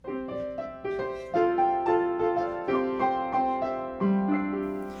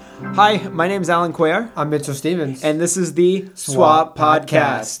Hi, my name is Alan Cuellar. I'm Mitchell Stevens. And this is the SWAP SWAP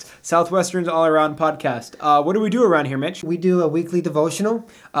Podcast, Southwestern's all-around podcast. What do we do around here, Mitch? We do a weekly devotional.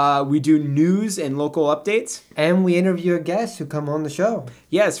 We do news and local updates. And we interview a guest who come on the show.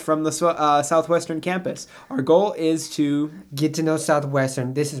 Yes, from the Southwestern campus. Our goal is to get to know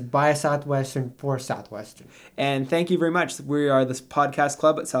Southwestern. This is by Southwestern for Southwestern. And thank you very much. We are the podcast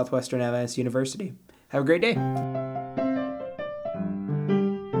club at Southwestern Adventist University. Have a great day.